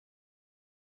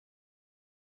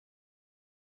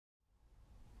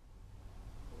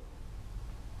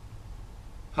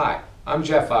Hi, I'm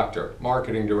Jeff Octor,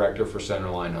 Marketing Director for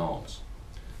Centerline Homes.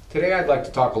 Today I'd like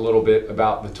to talk a little bit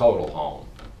about the total home.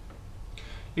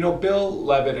 You know, Bill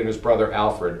Levitt and his brother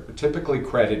Alfred are typically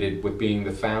credited with being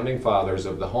the founding fathers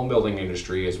of the home building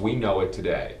industry as we know it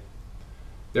today.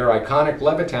 Their iconic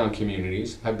Levittown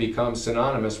communities have become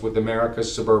synonymous with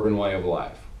America's suburban way of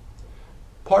life.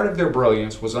 Part of their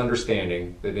brilliance was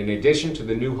understanding that in addition to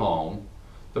the new home,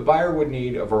 the buyer would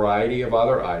need a variety of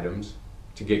other items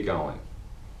to get going.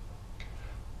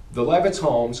 The Levitt's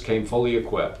homes came fully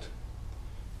equipped.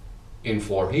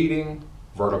 In-floor heating,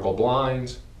 vertical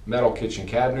blinds, metal kitchen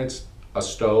cabinets, a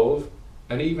stove,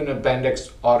 and even a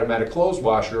Bendix automatic clothes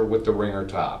washer with the wringer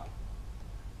top.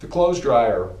 The clothes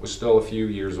dryer was still a few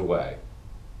years away.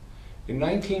 In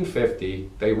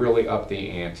 1950, they really upped the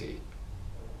ante.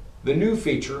 The new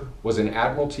feature was an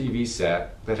Admiral TV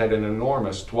set that had an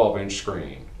enormous 12-inch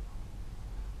screen.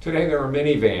 Today there are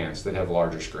minivans that have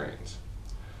larger screens.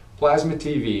 Plasma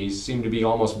TVs seem to be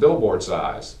almost billboard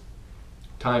size.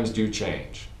 Times do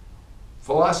change.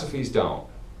 Philosophies don't.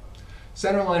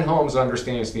 Centerline Homes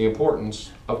understands the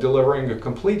importance of delivering a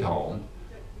complete home,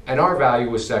 and our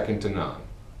value is second to none.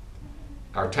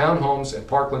 Our townhomes at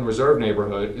Parkland Reserve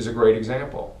neighborhood is a great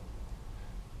example.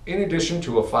 In addition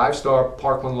to a 5-star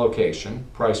Parkland location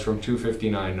priced from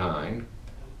 $259,900,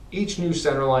 each new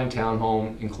Centerline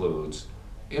townhome includes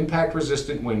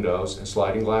impact-resistant windows and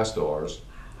sliding glass doors,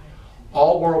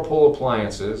 all Whirlpool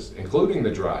appliances, including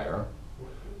the dryer,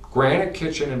 granite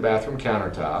kitchen and bathroom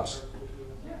countertops,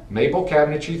 maple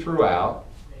cabinetry throughout,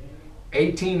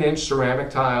 18-inch ceramic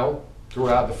tile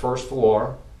throughout the first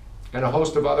floor, and a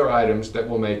host of other items that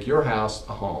will make your house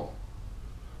a home.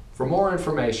 For more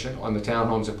information on the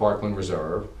townhomes at Parkland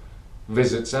Reserve,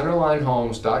 visit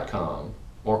centerlinehomes.com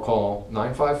or call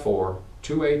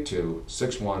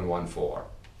 954-282-6114.